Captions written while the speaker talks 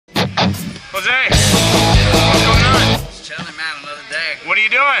Jose, what's going on? Just chilling, man. Another day. What are you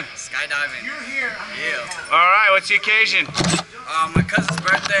doing? Skydiving. You're here. Yeah. All right, what's the occasion? My cousin's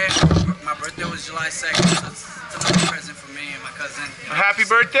birthday. My birthday was July 2nd, so it's another present for me and my cousin. A happy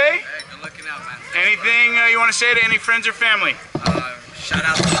birthday. Hey, good looking out, man. Anything you want to say to any friends or family? Shout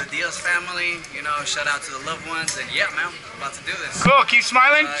out to the Adheres family, you know, shout out to the loved ones, and yeah, man, we're about to do this. Cool, keep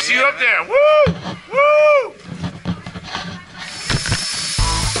smiling. See you yeah, up there. Woo! Woo!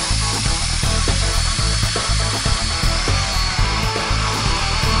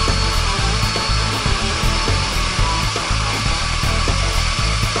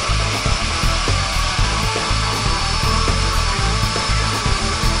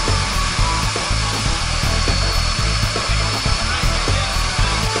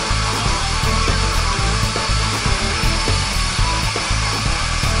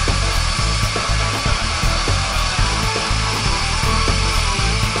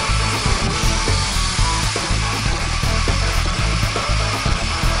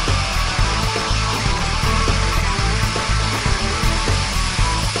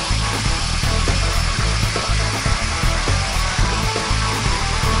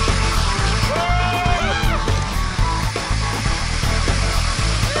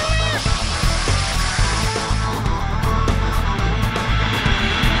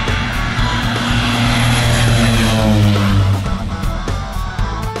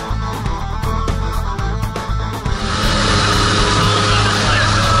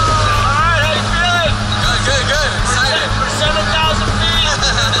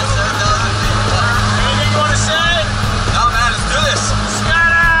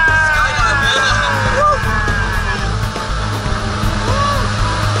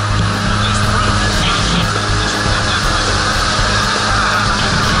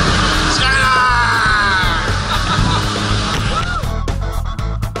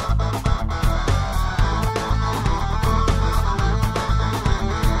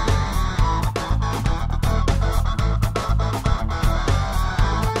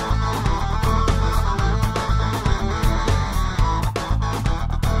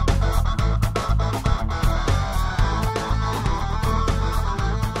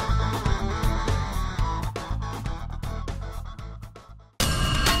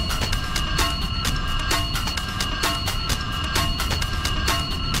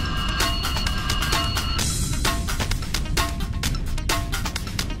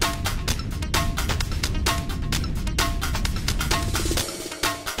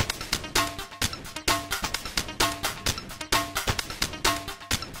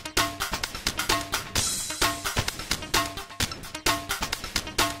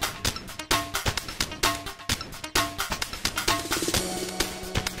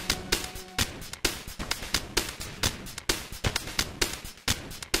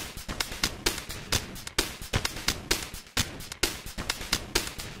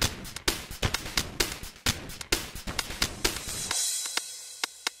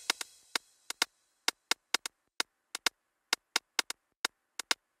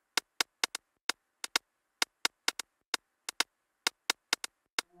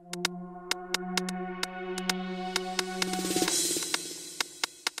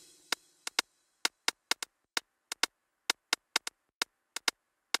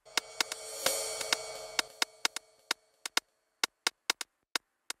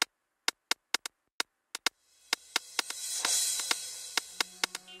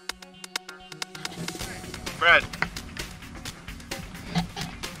 Brad.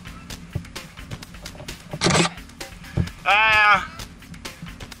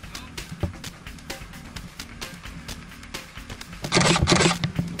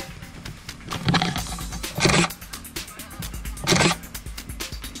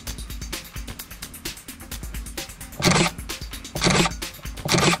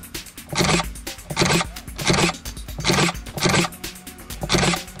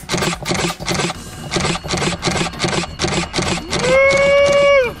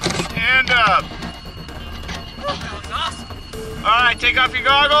 Alright, take off your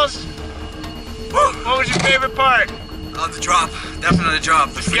goggles. Woo. What was your favorite part? The drop, definitely the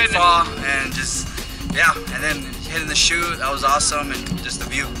drop. The free fall and just, yeah, and then hitting the chute, that was awesome, and just the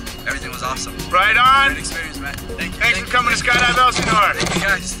view, everything was awesome. Right on. Great experience, man. Thank you. Thanks for coming to Skydive Elsinore. Thank you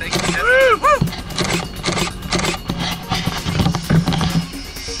guys, thank you. Woo. Woo.